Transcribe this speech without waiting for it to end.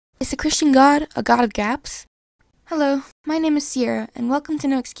Christian God a God of gaps? Hello, my name is Sierra, and welcome to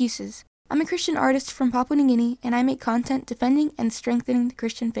No Excuses. I'm a Christian artist from Papua New Guinea, and I make content defending and strengthening the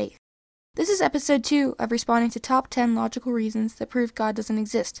Christian faith. This is episode 2 of responding to top 10 logical reasons that prove God doesn't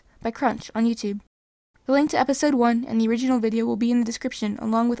exist by Crunch on YouTube. The link to episode 1 and the original video will be in the description,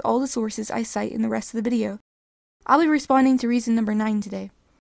 along with all the sources I cite in the rest of the video. I'll be responding to reason number 9 today.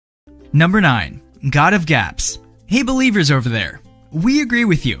 Number 9. God of gaps. Hey believers over there. We agree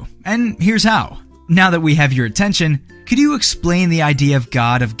with you, and here's how. Now that we have your attention, could you explain the idea of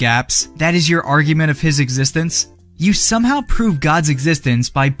God of gaps? That is your argument of his existence? You somehow prove God's existence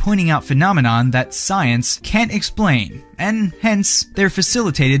by pointing out phenomenon that science can't explain, and hence, they're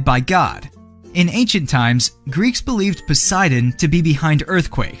facilitated by God. In ancient times, Greeks believed Poseidon to be behind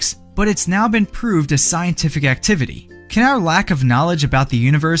earthquakes, but it's now been proved a scientific activity. Can our lack of knowledge about the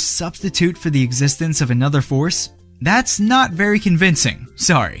universe substitute for the existence of another force? That's not very convincing,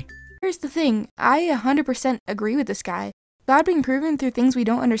 sorry. Here's the thing, I 100% agree with this guy. God being proven through things we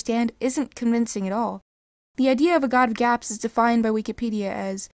don't understand isn't convincing at all. The idea of a God of gaps is defined by Wikipedia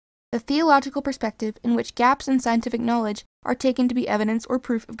as a theological perspective in which gaps in scientific knowledge are taken to be evidence or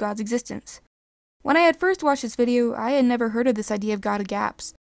proof of God's existence. When I had first watched this video, I had never heard of this idea of God of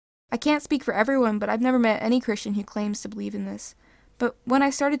gaps. I can't speak for everyone, but I've never met any Christian who claims to believe in this. But when I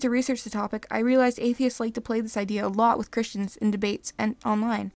started to research the topic, I realized atheists like to play this idea a lot with Christians in debates and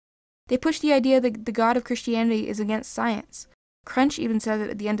online. They push the idea that the God of Christianity is against science. Crunch even said it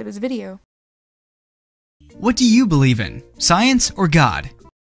at the end of his video. What do you believe in? Science or God?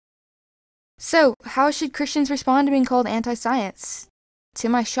 So, how should Christians respond to being called anti-science? To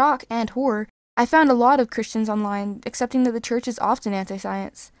my shock and horror, I found a lot of Christians online accepting that the church is often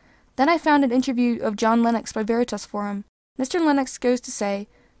anti-science. Then I found an interview of John Lennox by Veritas forum. Mr. Lennox goes to say,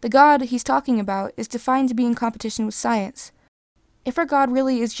 the God he's talking about is defined to be in competition with science. If our God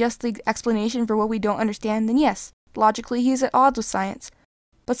really is just the explanation for what we don't understand, then yes, logically he is at odds with science.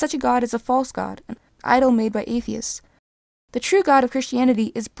 But such a God is a false God, an idol made by atheists. The true God of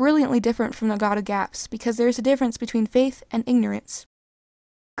Christianity is brilliantly different from the God of gaps, because there is a difference between faith and ignorance.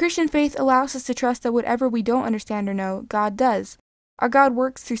 Christian faith allows us to trust that whatever we don't understand or know, God does. Our God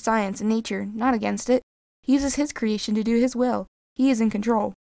works through science and nature, not against it. He uses his creation to do his will. He is in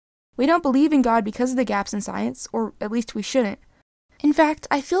control. We don't believe in God because of the gaps in science, or at least we shouldn't. In fact,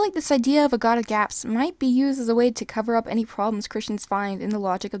 I feel like this idea of a God of gaps might be used as a way to cover up any problems Christians find in the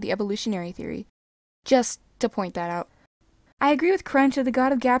logic of the evolutionary theory. Just to point that out. I agree with Crunch that the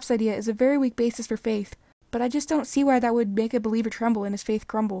God of gaps idea is a very weak basis for faith, but I just don't see why that would make a believer tremble and his faith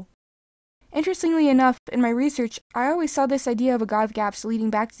crumble. Interestingly enough, in my research, I always saw this idea of a God of gaps leading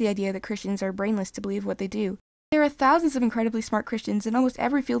back to the idea that Christians are brainless to believe what they do. There are thousands of incredibly smart Christians in almost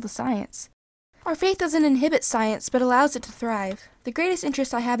every field of science. Our faith doesn't inhibit science, but allows it to thrive. The greatest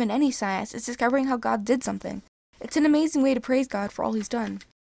interest I have in any science is discovering how God did something. It's an amazing way to praise God for all he's done.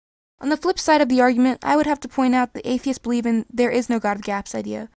 On the flip side of the argument, I would have to point out that atheists believe in there is no God of gaps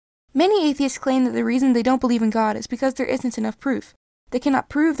idea. Many atheists claim that the reason they don't believe in God is because there isn't enough proof. They cannot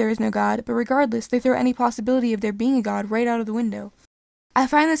prove there is no God, but regardless, they throw any possibility of there being a God right out of the window. I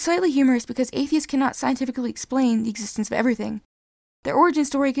find this slightly humorous because atheists cannot scientifically explain the existence of everything. Their origin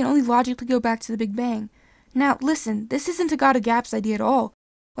story can only logically go back to the Big Bang. Now, listen, this isn't a God of gaps idea at all.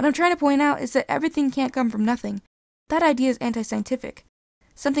 What I'm trying to point out is that everything can't come from nothing. That idea is anti-scientific.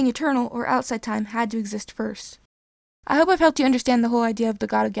 Something eternal or outside time had to exist first. I hope I've helped you understand the whole idea of the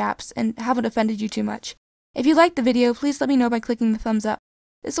God of gaps and haven't offended you too much. If you liked the video, please let me know by clicking the thumbs up.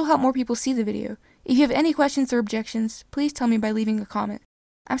 This will help more people see the video. If you have any questions or objections, please tell me by leaving a comment.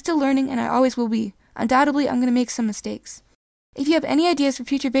 I'm still learning and I always will be. Undoubtedly, I'm going to make some mistakes. If you have any ideas for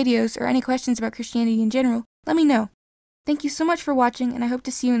future videos or any questions about Christianity in general, let me know. Thank you so much for watching and I hope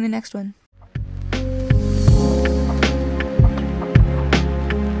to see you in the next one.